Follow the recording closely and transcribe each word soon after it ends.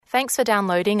Thanks for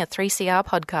downloading a 3CR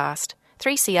podcast.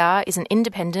 3CR is an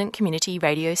independent community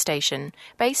radio station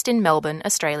based in Melbourne,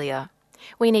 Australia.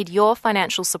 We need your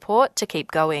financial support to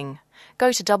keep going.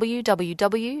 Go to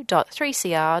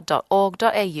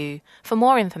www.3cr.org.au for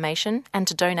more information and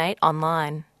to donate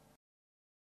online.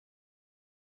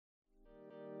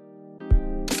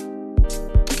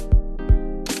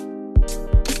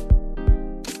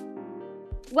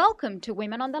 Welcome to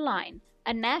Women on the Line,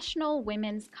 a national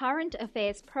women's current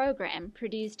affairs program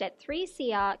produced at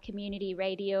 3CR Community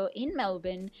Radio in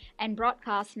Melbourne and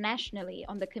broadcast nationally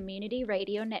on the Community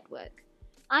Radio Network.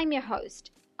 I'm your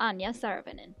host, Anya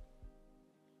Saravanan.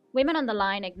 Women on the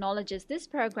Line acknowledges this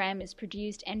program is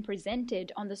produced and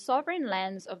presented on the sovereign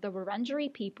lands of the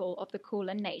Wurundjeri people of the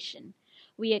Kulin Nation.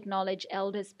 We acknowledge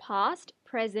elders past,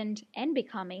 present, and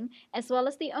becoming, as well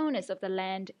as the owners of the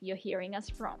land you're hearing us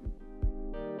from.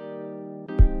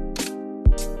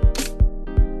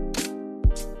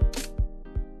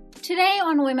 Today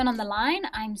on Women on the Line,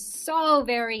 I'm so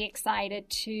very excited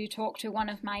to talk to one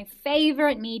of my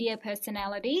favorite media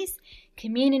personalities,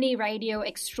 community radio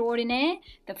extraordinaire,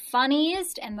 the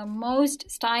funniest and the most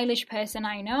stylish person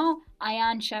I know,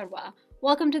 Ayan Sharwa.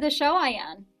 Welcome to the show,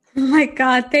 Ayan. Oh my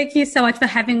God, thank you so much for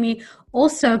having me.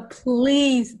 Also,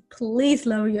 please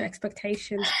lower your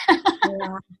expectations.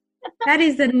 That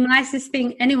is the nicest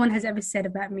thing anyone has ever said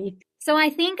about me. So I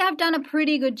think I've done a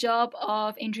pretty good job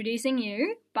of introducing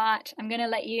you, but I'm going to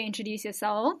let you introduce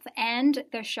yourself and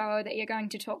the show that you're going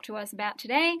to talk to us about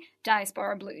today,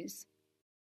 Diaspora Blues.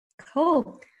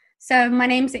 Cool. So my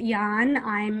name's Jan.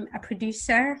 I'm a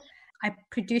producer. I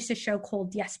produce a show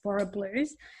called Diaspora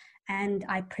Blues, and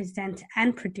I present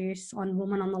and produce on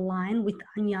Women on the Line with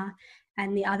Anya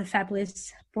and the other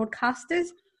fabulous broadcasters.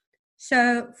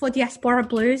 So for Diaspora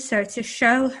Blues, so it's a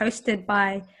show hosted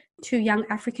by two young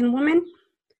African women.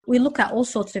 We look at all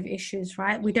sorts of issues,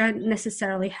 right? We don't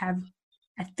necessarily have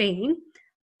a theme,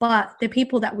 but the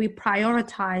people that we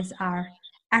prioritize are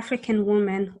African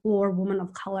women or women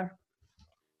of color.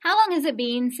 How long has it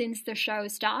been since the show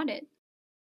started?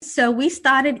 So we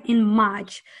started in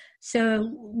March.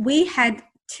 So we had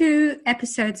 2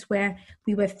 episodes where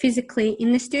we were physically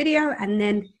in the studio, and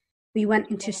then we went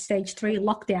into stage 3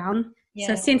 lockdown. Yeah.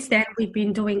 So since then, we've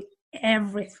been doing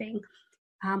everything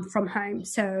from home.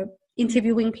 So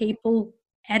interviewing people,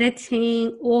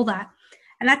 editing, all that.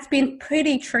 And that's been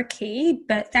pretty tricky.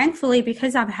 But thankfully,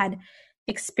 because I've had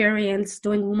experience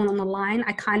doing Women on the Line,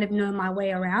 I kind of know my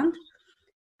way around.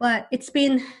 But it's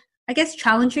been, I guess,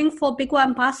 challenging for Bigwa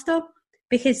and Pastor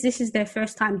because this is their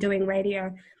first time doing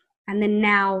radio. And then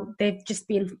now they've just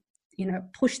been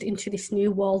pushed into this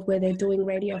new world where they're doing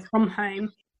radio from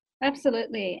home.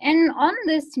 Absolutely. And on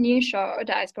this new show,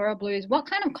 Diaspora Blues, what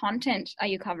kind of content are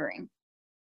you covering?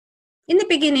 In the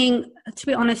beginning, to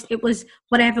be honest, it was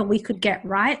whatever we could get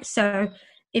right. So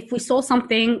if we saw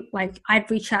something, like I'd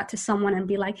reach out to someone and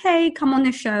be like, hey, come on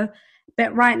the show.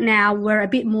 But right now we're a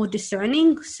bit more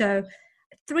discerning. So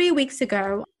 3 weeks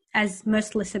ago, as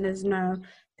most listeners know,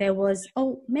 there was,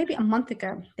 maybe a month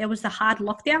ago, there was the hard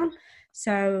lockdown.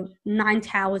 So 9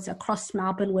 towers across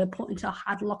Melbourne were put into a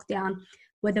hard lockdown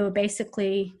where they were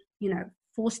basically,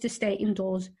 forced to stay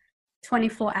indoors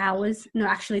 24 hours. No,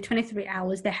 actually 23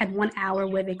 hours. They had 1 hour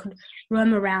where they could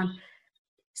roam around.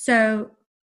 So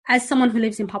as someone who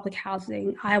lives in public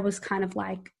housing, I was kind of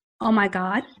like, oh my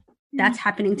God, that's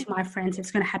happening to my friends.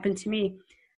 It's going to happen to me.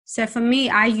 So for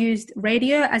me, I used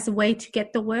radio as a way to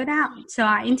get the word out. So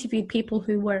I interviewed people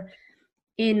who were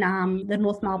in the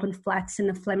North Melbourne flats and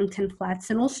the Flemington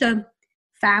flats, and also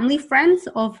family friends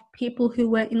of people who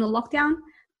were in the lockdown.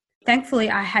 Thankfully,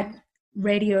 I had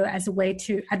radio as a way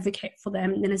to advocate for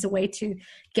them and as a way to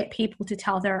get people to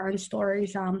tell their own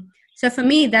stories. So for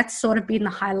me, that's sort of been the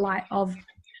highlight of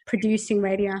producing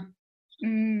radio.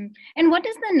 And what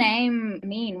does the name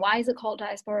mean? Why is it called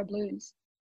Diaspora Blues?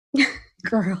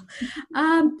 Girl.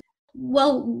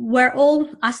 Well,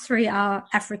 us 3 are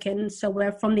African, so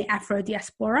we're from the Afro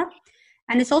diaspora.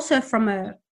 And it's also from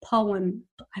a poem.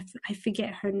 I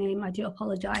forget her name, I do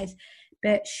apologize.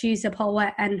 But she's a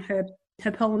poet and her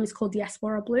poem is called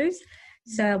Diaspora Blues.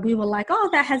 So we were like,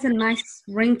 that has a nice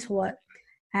ring to it.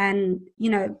 And,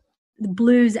 the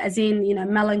blues as in,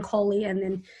 melancholy, and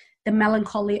then the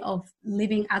melancholy of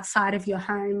living outside of your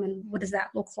home, and what does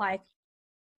that look like?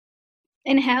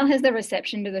 And how has the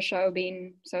reception to the show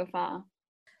been so far?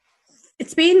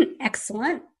 It's been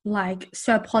excellent,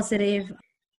 so positive.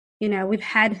 We've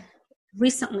had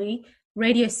recently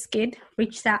Radio Skid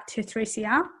reached out to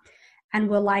 3CR and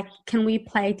were like, can we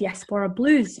play Diaspora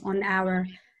Blues on our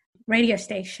radio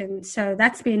station? So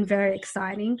that's been very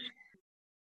exciting.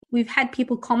 we've had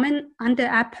people comment under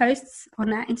our posts,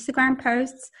 on our Instagram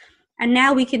posts, and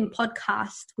now we can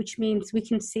podcast, which means we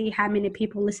can see how many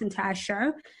people listen to our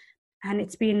show. And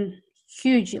it's been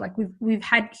huge. Like we've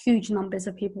had huge numbers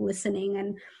of people listening,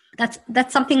 and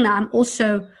that's something that I'm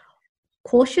also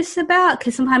cautious about,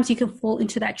 because sometimes you can fall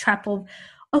into that trap of,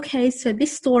 okay, so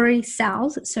this story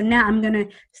sells, so now I'm going to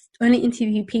only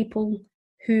interview people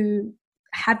who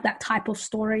have that type of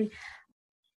story.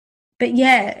 But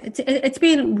yeah, it's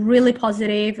been really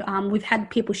positive. We've had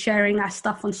people sharing our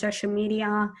stuff on social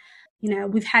media. You know,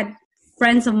 we've had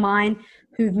friends of mine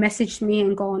who've messaged me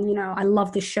and gone, you know, I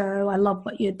love the show, I love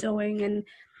what you're doing. And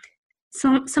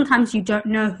sometimes you don't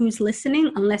know who's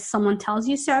listening unless someone tells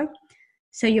you so.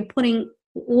 So you're putting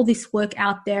all this work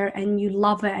out there and you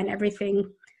love it and everything,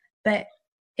 but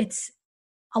it's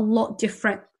a lot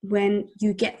different when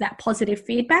you get that positive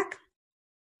feedback.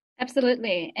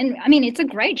 Absolutely. And I mean, it's a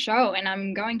great show, and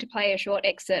I'm going to play a short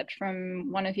excerpt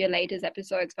from one of your latest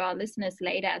episodes for our listeners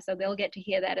later, so they'll get to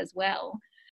hear that as well.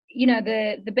 You know,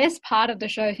 the best part of the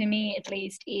show, for me at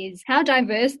least, is how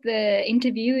diverse the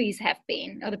interviewees have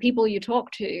been, or the people you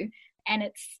talk to. And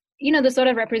it's, you know, the sort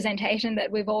of representation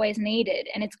that we've always needed.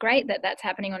 And it's great that that's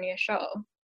happening on your show.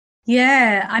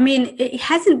 Yeah, I mean, it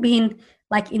hasn't been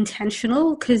like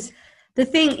intentional, because the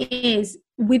thing is,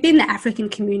 within the African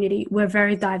community, we're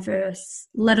very diverse,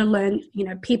 let alone, you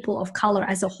know, people of color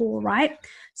as a whole, right?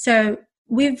 So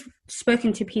we've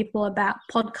spoken to people about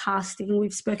podcasting,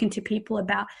 we've spoken to people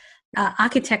about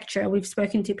architecture, we've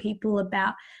spoken to people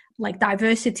about like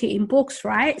diversity in books,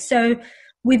 right? So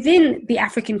within the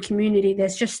African community,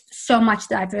 there's just so much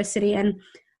diversity. And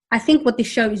I think what the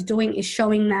show is doing is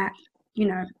showing that, you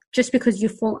know, just because you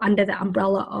fall under the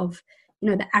umbrella of, you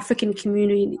know, the African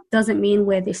community doesn't mean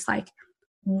we're this like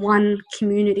one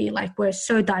community. Like, we're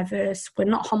so diverse, we're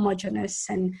not homogenous.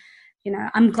 And, you know,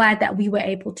 I'm glad that we were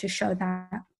able to show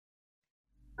that.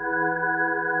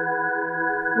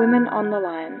 Women on the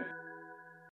Line.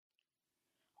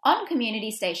 On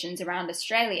community stations around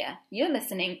Australia, you're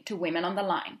listening to Women on the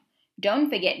Line.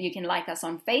 Don't forget you can like us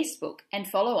on Facebook and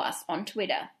follow us on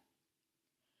Twitter.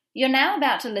 You're now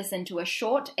about to listen to a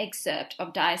short excerpt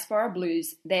of Diaspora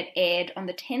Blues that aired on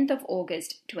the 10th of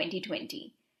August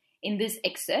 2020. In this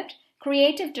excerpt,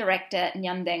 creative director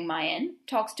Nyandeng Mayen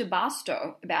talks to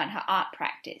Barstow about her art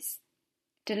practice.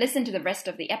 To listen to the rest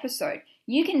of the episode,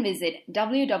 you can visit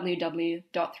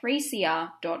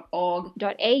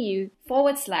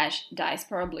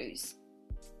www.3cr.org.au/Diaspora Blues.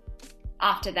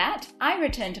 After that, I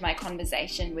return to my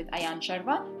conversation with Ayan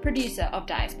Sharva, producer of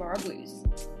Diaspora Blues.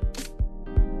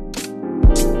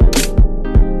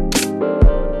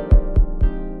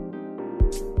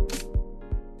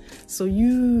 So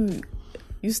you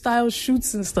style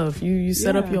shoots and stuff. You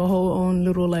set up your whole own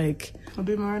little like. I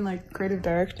do more in like creative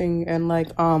directing and like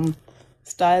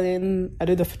styling. I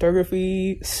do the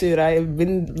photography. Shit, I've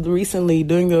been recently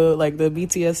doing the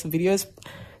BTS videos.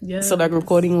 Yeah. So like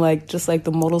recording like just like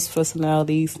the models'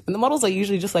 personalities, and the models are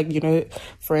usually just like, you know,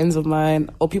 friends of mine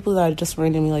or people that I just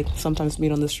randomly like sometimes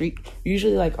meet on the street.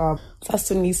 Usually like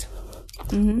Sudanese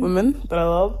women that I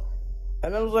love,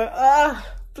 and I was like,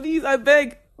 please, I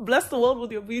beg, bless the world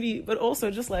with your beauty, but also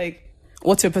just like,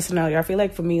 what's your personality? I feel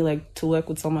like for me, like to work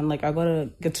with someone, like I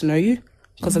gotta get to know you,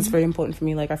 because it's very important for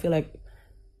me. Like I feel like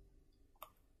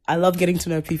I love getting to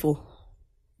know people.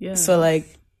 Yeah. So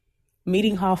like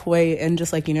meeting halfway and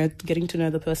just like, you know, getting to know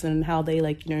the person and how they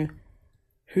like, you know,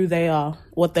 who they are,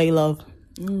 what they love,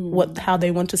 how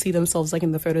they want to see themselves like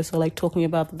in the photos. So like talking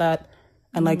about that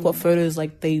and like what photos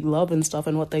like they love and stuff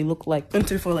and what they look like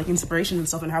into for like inspiration and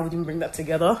stuff and how we can bring that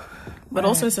together. But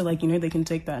also so like, you know, they can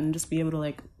take that and just be able to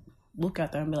like look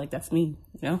at that and be like, that's me,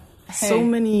 you know? Hey. So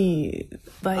many,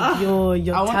 like your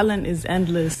talent is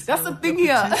endless. That's the thing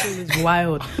here. Potential is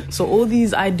wild. So all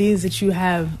these ideas that you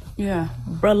have,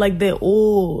 bro, like they're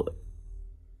all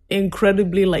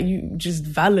incredibly like you just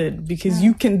valid, because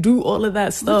you can do all of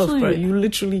that stuff, bro. You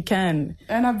literally can.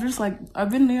 And I've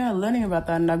been learning about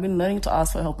that, and I've been learning to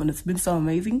ask for help, and it's been so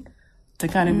amazing to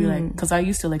kind of be like, because I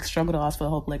used to like struggle to ask for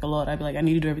help like a lot. I'd be like, I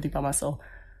need to do everything by myself.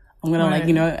 I'm gonna like,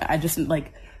 you know, I just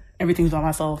like everything's by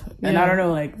myself, and I don't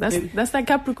know, like that's that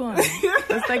Capricorn.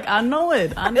 That's like I know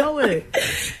it. Like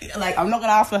I'm not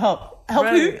gonna ask for help.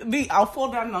 Me, I'll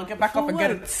fall down and I'll get back up and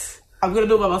get it. I'm gonna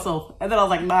do it by myself. And then I was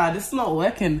like, nah, this is not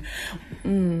working.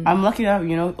 I'm lucky to have,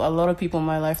 you know, a lot of people in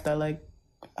my life that like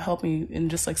help me in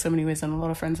just like so many ways, and a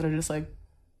lot of friends that are just like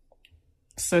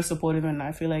so supportive, and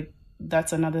I feel like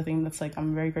that's another thing that's like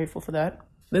I'm very grateful for that.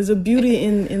 There's a beauty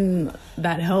in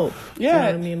that help. Yeah. You know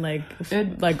what I mean?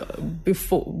 Like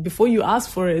before you ask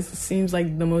for it, it seems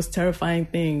like the most terrifying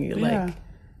thing. Like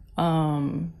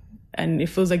and it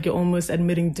feels like you're almost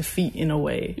admitting defeat in a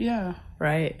way. Yeah.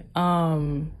 Right.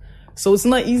 So it's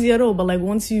not easy at all. But like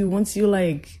once you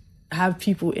like have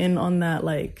people in on that,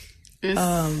 like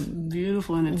it's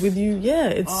beautiful and it's with you. Yeah,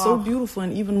 it's so beautiful,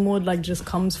 and even more like just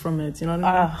comes from it. You know what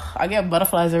I mean? I get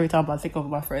butterflies every time I think of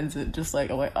my friends. And just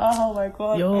like I'm like, oh my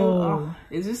god,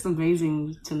 it's just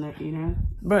amazing to know, you know.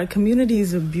 But community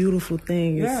is a beautiful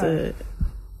thing. Yeah.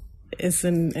 It's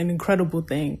an incredible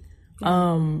thing.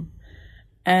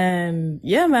 And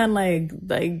yeah, man, like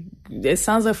it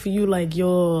sounds like for you, like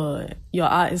your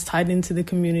art is tied into the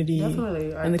community.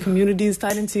 Definitely. And the community is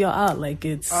tied into your art. Like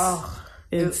it's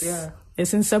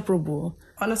inseparable.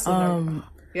 Honestly,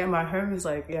 my home is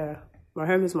my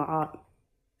home is my art,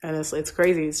 and it's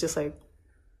crazy. It's just like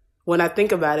when I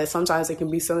think about it, sometimes it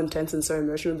can be so intense and so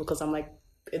emotional because I'm like,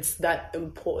 it's that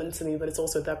important to me, but it's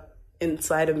also that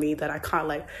inside of me that I can't,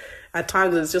 like, at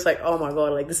times it's just like, oh my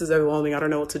god, like this is overwhelming, I don't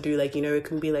know what to do. Like, you know, it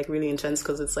can be like really intense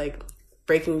because it's like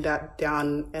breaking that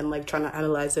down and like trying to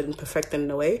analyze it and perfect it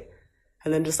in a way,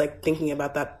 and then just like thinking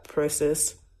about that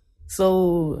process.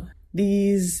 So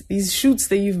these shoots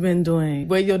that you've been doing,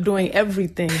 where you're doing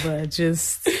everything but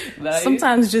just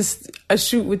sometimes just a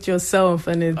shoot with yourself,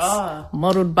 and it's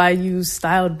modeled by you,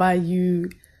 styled by you,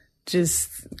 just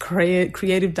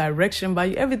creative direction by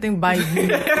you, everything by you,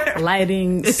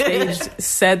 lighting, staged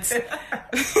sets.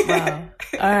 Wow.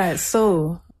 All right,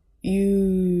 so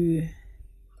you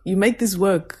make this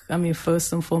work, I mean,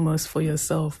 first and foremost for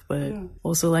yourself, but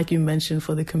also, like you mentioned,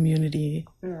 for the community,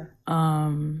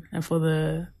 and for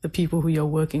the people who you're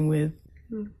working with.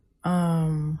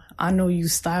 I know you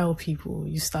style people,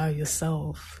 you style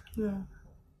yourself.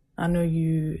 I know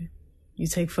you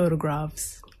take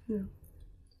photographs.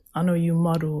 I know you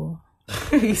model.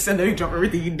 You said no, you drop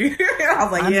everything you do. I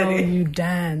was like, I know you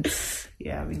dance.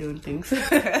 Yeah, I be doing things.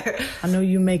 I know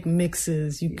you make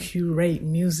mixes, you curate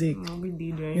music,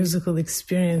 musical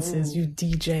experiences, you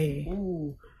DJ.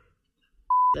 Ooh.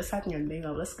 Let's hack your name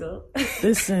up, let's go.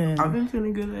 Listen. I've been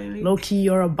feeling good lately. Low key,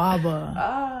 you're a barber.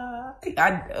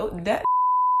 That.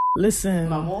 Listen.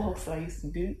 My mohawks I used to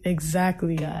do.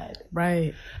 Exactly. God.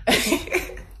 Right.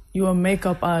 You're a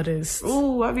makeup artist.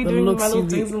 Ooh, I be doing my little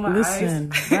things with my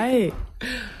eyes. Right.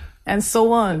 And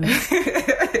so on.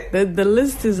 The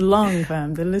list is long,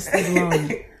 fam. The list is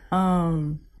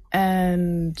long.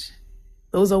 And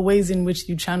those are ways in which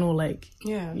you channel like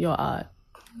your art.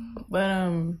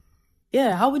 But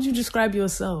how would you describe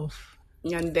yourself?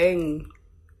 Nyandeng.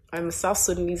 I'm a South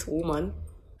Sudanese woman.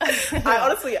 I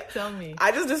honestly tell me.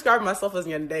 I just describe myself as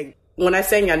Nyandeng. When I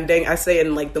say Nyandeng, I say it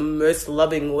in like the most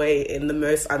loving way, in the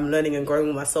most I'm learning and growing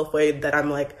with myself way, that I'm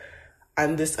like,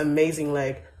 I'm this amazing,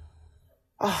 like,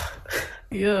 I'm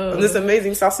this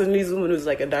amazing South Sudanese woman who's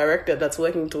like a director that's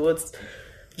working towards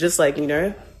just like, you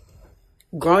know,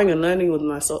 growing and learning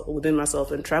within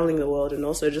myself and traveling the world, and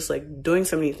also just like doing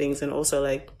so many things, and also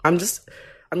like I'm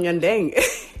Nyandeng.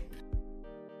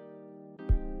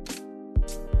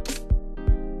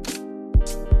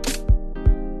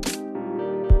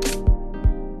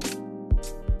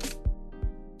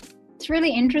 It's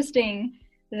really interesting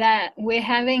that we're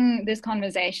having this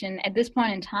conversation at this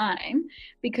point in time,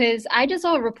 because I just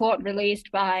saw a report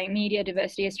released by Media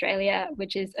Diversity Australia,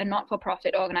 which is a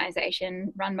not-for-profit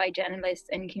organisation run by journalists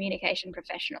and communication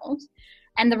professionals.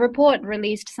 And the report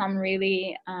released some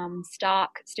really stark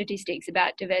statistics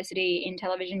about diversity in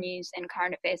television news and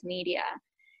current affairs media.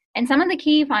 And some of the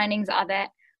key findings are that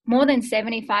more than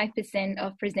 75%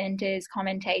 of presenters,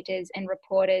 commentators, and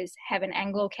reporters have an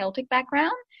Anglo-Celtic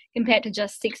background, compared to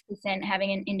just 6%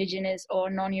 having an Indigenous or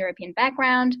non-European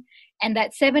background, and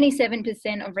that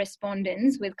 77% of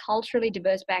respondents with culturally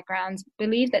diverse backgrounds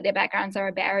believe that their backgrounds are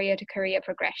a barrier to career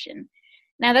progression.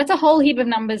 Now, that's a whole heap of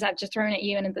numbers I've just thrown at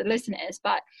you and the listeners,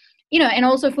 but, you know, and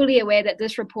also fully aware that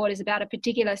this report is about a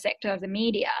particular sector of the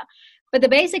media. But the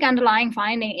basic underlying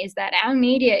finding is that our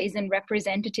media isn't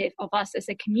representative of us as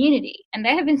a community. And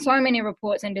there have been so many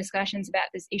reports and discussions about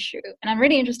this issue. And I'm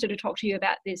really interested to talk to you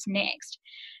about this next.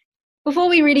 Before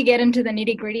we really get into the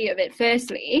nitty-gritty of it,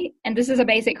 firstly, and this is a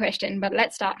basic question, but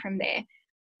let's start from there.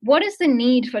 What is the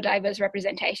need for diverse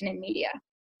representation in media?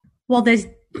 Well, there's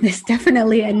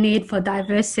definitely a need for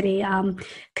diversity,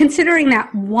 considering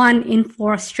that 1 in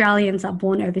 4 Australians are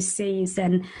born overseas,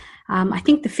 and I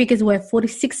think the figures were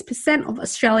 46% of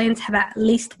Australians have at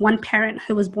least one parent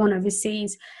who was born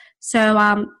overseas.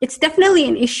 So it's definitely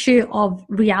an issue of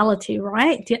reality,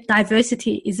 right?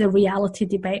 Diversity is a reality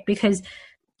debate because,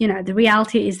 you know, the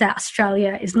reality is that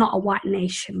Australia is not a white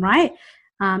nation, right?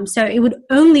 So it would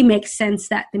only make sense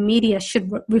that the media should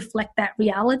reflect that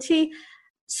reality.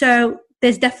 So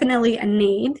there's definitely a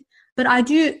need. But I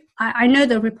know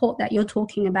the report that you're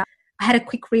talking about I had a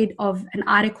quick read of an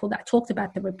article that talked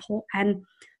about the report. And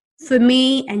for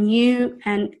me and you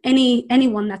and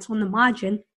anyone that's on the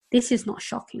margin, this is not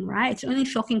shocking, right? It's only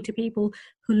shocking to people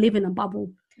who live in a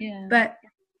bubble. Yeah. But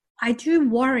I do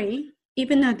worry,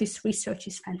 even though this research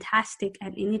is fantastic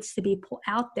and it needs to be put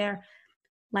out there,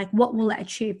 like what will it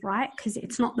achieve, right? Because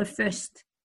it's not the first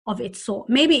of its sort.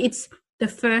 Maybe it's the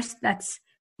first that's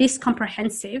this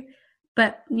comprehensive,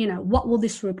 but, you know, what will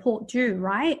this report do,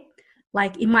 right?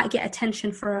 Like it might get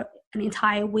attention for an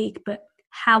entire week, but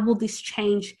how will this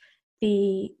change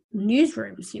the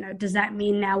newsrooms? You know, does that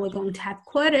mean now we're going to have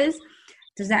quotas?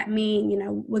 Does that mean, you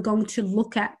know, we're going to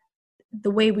look at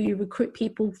the way we recruit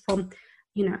people from,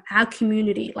 you know, our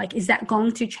community? Like, is that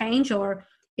going to change, or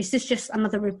is this just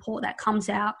another report that comes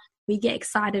out, we get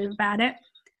excited about it,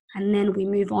 and then we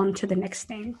move on to the next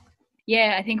thing?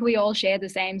 Yeah, I think we all share the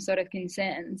same sort of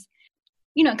concerns.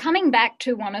 You know, coming back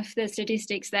to one of the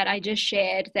statistics that I just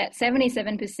shared, that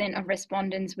 77% of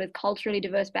respondents with culturally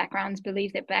diverse backgrounds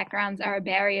believe that backgrounds are a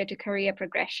barrier to career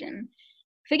progression.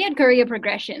 Forget career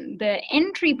progression, the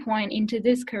entry point into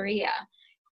this career.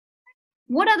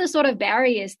 What are the sort of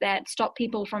barriers that stop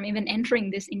people from even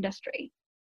entering this industry?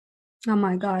 Oh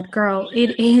my God, girl,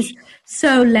 it is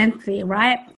so lengthy,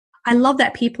 right? I love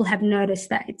that people have noticed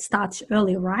that it starts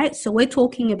early, right? So we're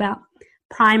talking about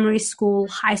primary school,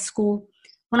 high school.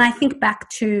 When I think back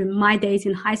to my days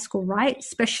in high school, right,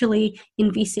 especially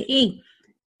in VCE,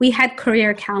 we had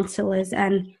career counselors,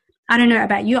 and I don't know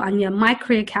about you, Anya, my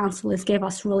career counselors gave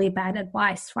us really bad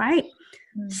advice, right?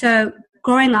 So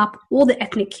growing up, all the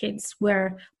ethnic kids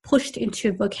were pushed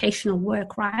into vocational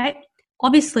work, right?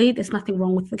 Obviously, there's nothing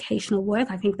wrong with vocational work.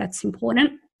 I think that's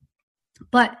important.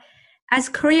 But as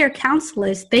career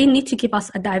counselors, they need to give us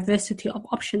a diversity of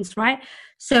options, right?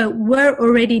 So we're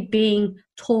already being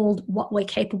told what we're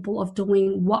capable of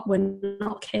doing, what we're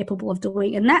not capable of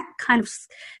doing. And that kind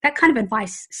of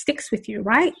advice sticks with you,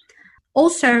 right?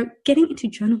 Also, getting into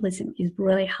journalism is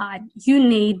really hard. You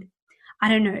need, I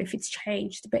don't know if it's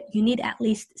changed, but you need at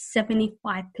least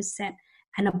 75%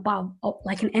 and above,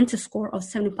 like an enter score of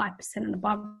 75% and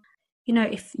above. You know,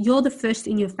 if you're the first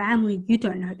in your family, you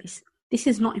don't know this. This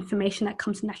is not information that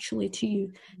comes naturally to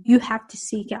you. You have to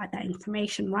seek out that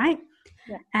information, right?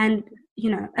 Yeah. And, you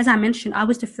know, as I mentioned, I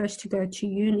was the first to go to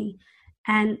uni,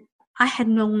 and I had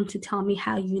no one to tell me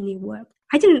how uni worked.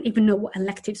 I didn't even know what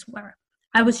electives were.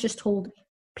 I was just told,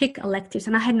 pick electives,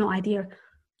 and I had no idea.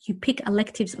 You pick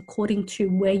electives according to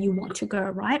where you want to go,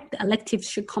 right? The electives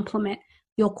should complement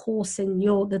your course and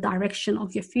the direction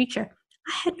of your future.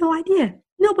 I had no idea.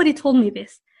 Nobody told me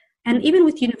this. And even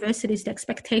with universities, the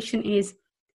expectation is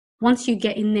once you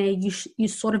get in there, you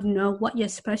sort of know what you're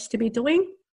supposed to be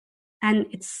doing. And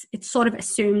it's sort of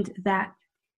assumed that,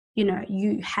 you know,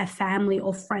 you have family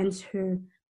or friends who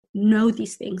know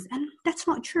these things. And that's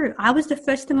not true. I was the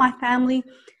first in my family.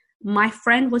 My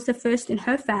friend was the first in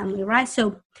her family, right?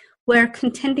 So we're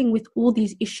contending with all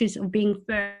these issues of being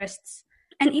firsts.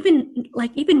 And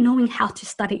even knowing how to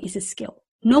study is a skill.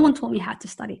 No one taught me how to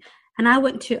study. And I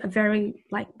went to a very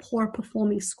poor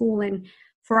performing school, and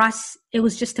for us, it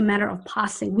was just a matter of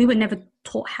passing. We were never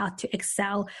taught how to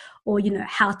excel or, you know,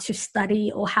 how to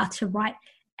study or how to write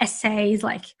essays.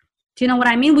 Do you know what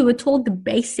I mean? We were told the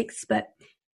basics, but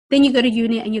then you go to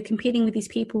uni and you're competing with these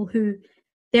people who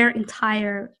their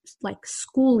entire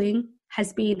schooling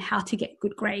has been how to get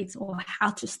good grades or how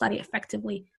to study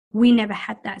effectively. We never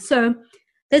had that. So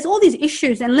there's all these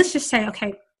issues, and let's just say,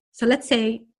 okay, so let's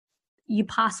say you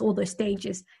pass all those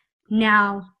stages.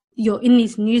 Now you're in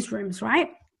these newsrooms, right?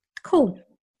 Cool.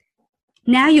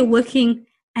 Now you're working,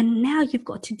 and now you've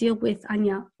got to deal with,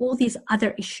 Anya, all these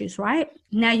other issues, right?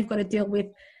 Now you've got to deal with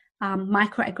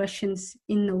microaggressions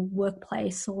in the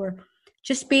workplace, or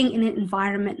just being in an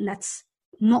environment that's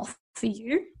not for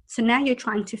you. So now you're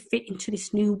trying to fit into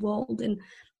this new world, and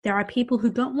there are people who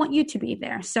don't want you to be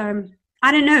there. So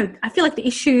I don't know. I feel like the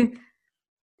issue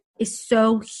is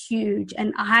so huge,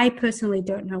 and I personally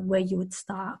don't know where you would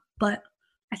start. But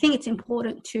I think it's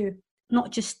important to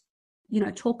not just, you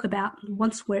know, talk about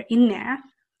once we're in there.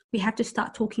 We have to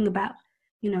start talking about,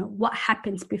 you know, what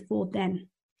happens before then.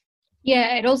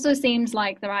 Yeah, it also seems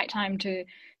like the right time to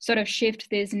sort of shift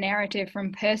this narrative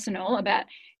from personal about,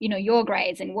 you know, your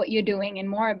grades and what you're doing, and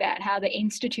more about how the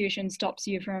institution stops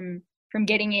you from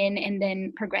getting in and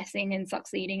then progressing and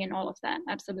succeeding and all of that.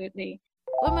 Absolutely.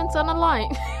 Women's on the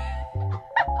line.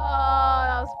 That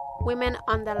was Women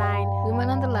on the Line. Women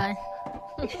on the Line.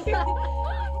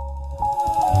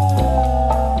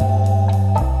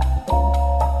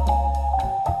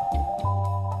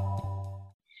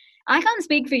 I can't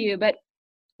speak for you, but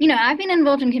I've been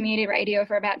involved in community radio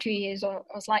for about 2 years or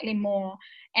slightly more,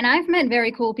 and I've met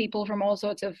very cool people from all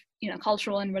sorts of,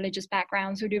 cultural and religious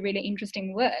backgrounds who do really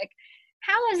interesting work.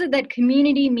 How is it that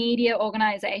community media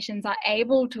organizations are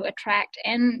able to attract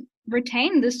and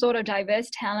retain this sort of diverse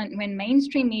talent when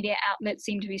mainstream media outlets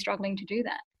seem to be struggling to do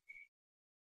that?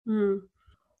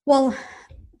 Well,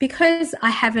 because I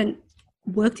haven't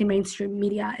worked in mainstream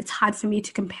media, it's hard for me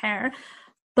to compare.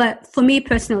 But for me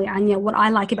personally, Anya, what I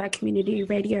like about community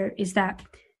radio is that,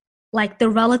 like, the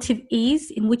relative ease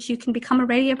in which you can become a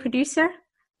radio producer.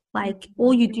 Like,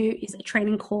 all you do is a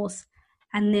training course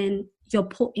and then you're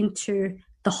put into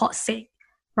the hot seat,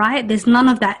 right? There's none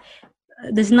of that.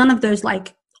 There's none of those,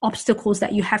 like, obstacles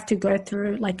that you have to go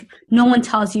through. Like, no one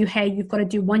tells you, hey, you've got to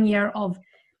do 1 year of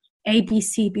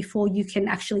ABC before you can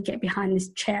actually get behind this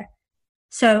chair.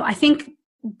 So I think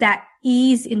that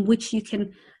ease in which you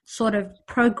can sort of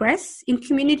progress in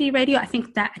community radio, I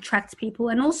think that attracts people.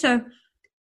 And also,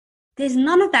 there's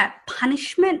none of that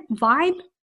punishment vibe.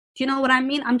 Do you know what I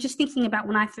mean? I'm just thinking about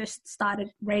when I first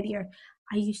started radio,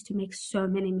 I used to make so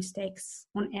many mistakes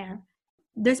on air.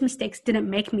 Those mistakes didn't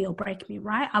make me or break me,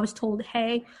 right? I was told,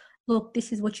 hey, look,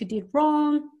 this is what you did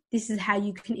wrong. This is how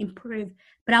you can improve.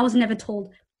 But I was never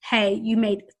told, hey, you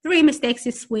made 3 mistakes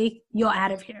this week, you're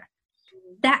out of here.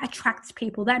 That attracts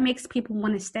people. That makes people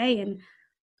want to stay. And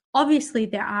obviously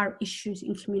there are issues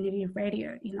in community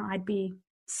radio. I'd be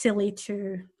silly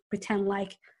to pretend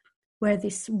like we're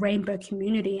this rainbow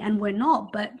community, and we're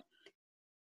not. But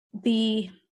the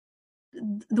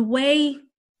way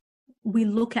we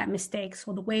look at mistakes,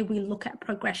 or the way we look at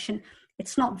progression,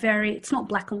 it's not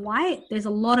black and white. There's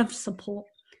a lot of support.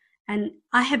 And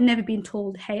I have never been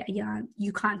told, hey, Ayan,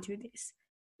 you can't do this.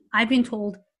 I've been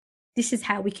told, this is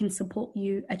how we can support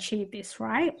you achieve this,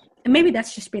 right? And maybe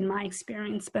that's just been my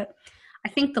experience, but I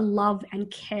think the love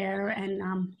and care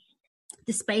and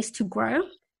the space to grow,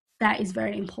 that is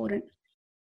very important.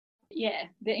 Yeah,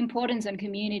 the importance on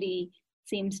community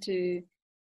seems to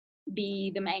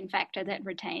be the main factor that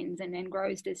retains and then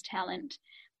grows this talent.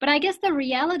 But I guess the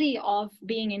reality of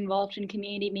being involved in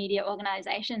community media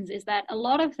organizations is that a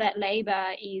lot of that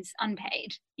labor is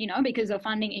unpaid, because of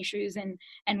funding issues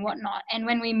and whatnot. And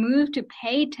when we move to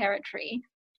paid territory,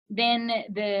 then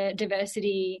the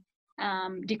diversity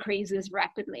decreases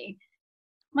rapidly.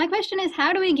 My question is,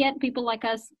 how do we get people like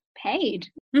us paid?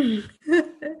 What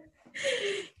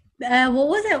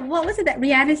was it that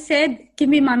Rihanna said? Give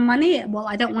me my money. Well,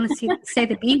 I don't want to say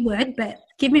the B word, but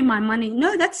give me my money.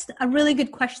 No, that's a really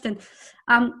good question.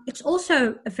 It's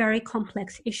also a very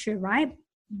complex issue, right?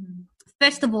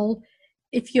 First of all,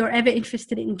 if you're ever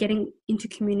interested in getting into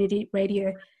community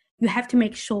radio, you have to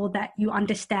make sure that you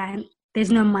understand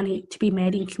there's no money to be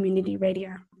made in community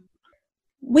radio.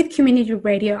 With community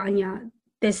radio, Anya,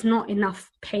 there's not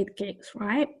enough paid gigs,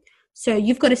 right? So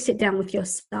you've got to sit down with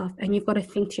yourself and you've got to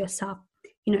think to yourself,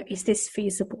 is this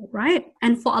feasible, right?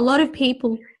 And for a lot of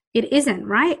people, it isn't,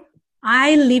 right?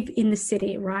 I live in the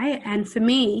city, right? And for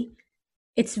me,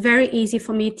 it's very easy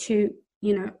for me to,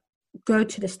 go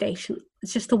to the station.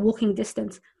 It's just a walking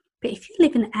distance. But if you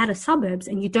live in the outer suburbs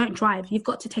and you don't drive, you've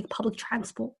got to take public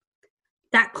transport.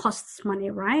 That costs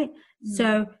money, right?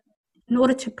 So in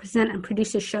order to present and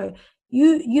produce a show,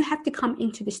 you have to come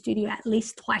into the studio at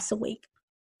least twice a week.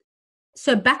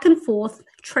 So back and forth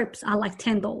trips are like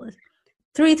 $10.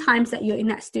 3 times that you're in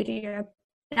that studio,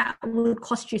 that would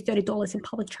cost you $30 in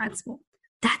public transport.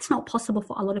 That's not possible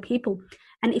for a lot of people.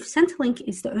 And if Centrelink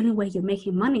is the only way you're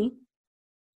making money,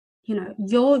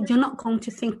 you're not going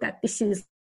to think that this is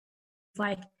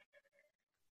like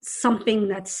something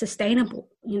that's sustainable.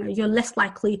 You're less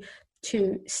likely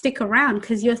to stick around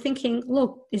because you're thinking,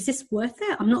 look, is this worth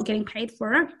it? I'm not getting paid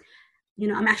for it.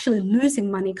 I'm actually losing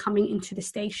money coming into the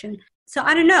station. So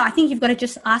I don't know. I think you've got to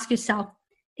just ask yourself,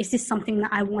 is this something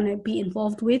that I want to be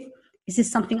involved with? Is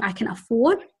this something I can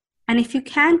afford? And if you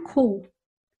can, cool.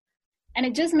 And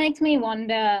it just makes me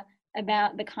wonder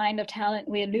about the kind of talent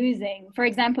we're losing. For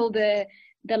example, the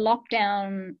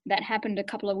lockdown that happened a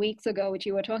couple of weeks ago, which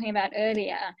you were talking about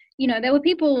earlier, there were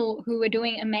people who were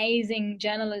doing amazing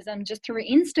journalism just through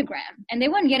Instagram, and they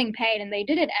weren't getting paid, and they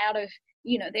did it out of,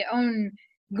 their own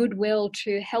goodwill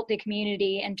to help their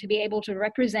community and to be able to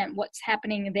represent what's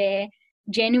happening there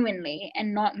genuinely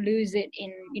and not lose it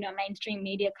in, mainstream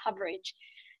media coverage.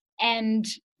 And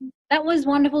that was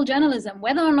wonderful journalism.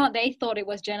 Whether or not they thought it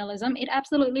was journalism, it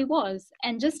absolutely was.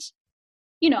 And just,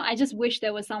 I just wish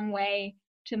there was some way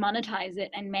to monetize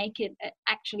it and make it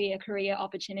actually a career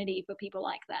opportunity for people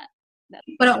like that.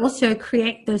 But also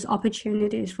create those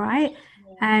opportunities, right?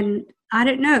 Yeah. And I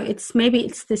don't know, maybe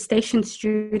it's the station's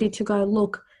duty to go,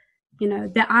 look,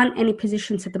 there aren't any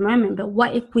positions at the moment, but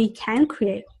what if we can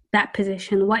create that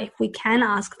position? What if we can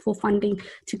ask for funding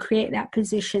to create that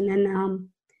position? And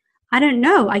I don't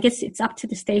know. I guess it's up to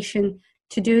the station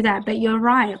to do that. But you're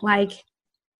right. Like,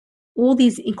 all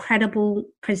these incredible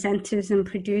presenters and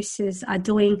producers are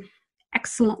doing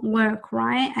excellent work,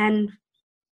 right? And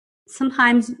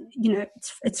sometimes,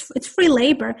 it's free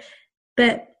labor,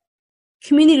 but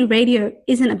community radio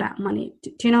isn't about money.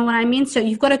 Do you know what I mean? So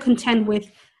you've got to contend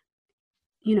with,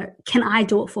 can I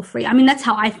do it for free? I mean, that's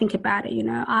how I think about it.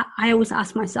 I always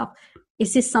ask myself,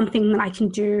 is this something that I can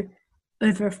do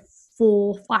over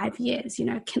 4-5 years?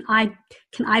 Can I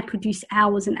produce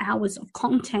hours and hours of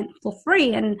content for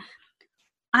free? And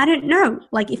I don't know,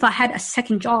 like, if I had a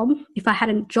second job, if I had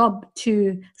a job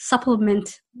to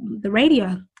supplement the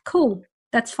radio, cool,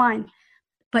 that's fine.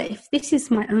 But if this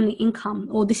is my only income,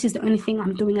 or this is the only thing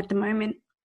I'm doing at the moment,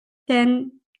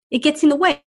 then it gets in the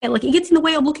way. Like, it gets in the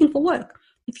way of looking for work.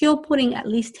 If you're putting at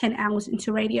least 10 hours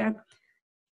into radio,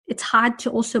 it's hard to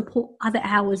also put other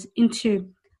hours into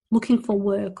looking for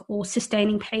work or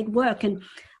sustaining paid work. And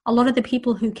a lot of the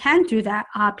people who can do that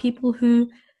are people who,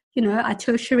 are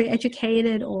tertiary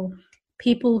educated, or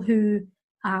people who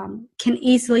can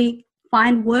easily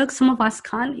find work. Some of us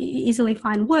can't easily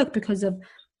find work because of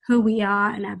who we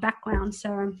are and our background.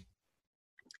 So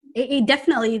it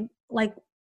definitely, like,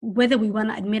 whether we want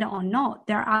to admit it or not,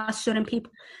 there are certain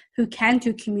people who can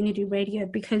do community radio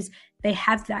because they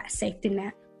have that safety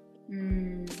net.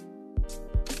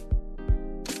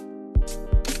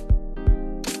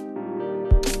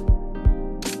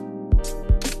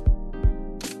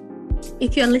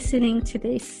 If you're listening to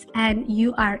this and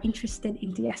you are interested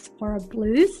in Diaspora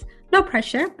Blues, no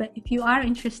pressure, but if you are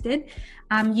interested,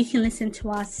 you can listen to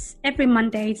us every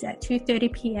Mondays at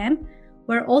 2:30 p.m.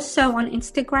 We're also on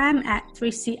Instagram at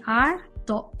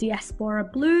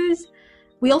 3cr.diasporablues.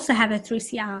 We also have a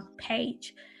 3CR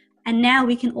page. And now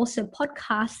we can also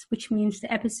podcast, which means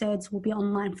the episodes will be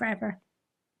online forever.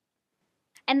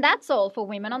 And that's all for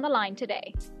Women on the Line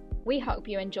today. We hope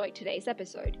you enjoyed today's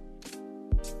episode.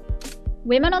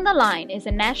 Women on the Line is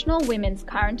a national women's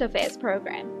current affairs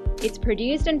program. It's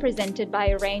produced and presented by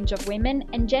a range of women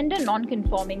and gender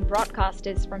non-conforming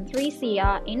broadcasters from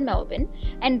 3CR in Melbourne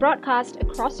and broadcast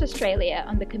across Australia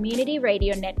on the Community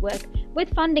Radio Network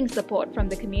with funding support from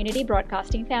the Community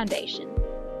Broadcasting Foundation.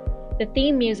 The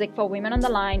theme music for Women on the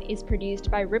Line is produced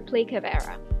by Ripley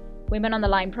Cavera. Women on the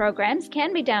Line programs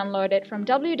can be downloaded from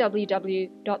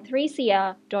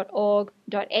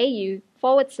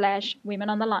www.3cr.org.au/Women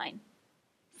on the Line.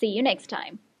 See you next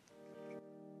time.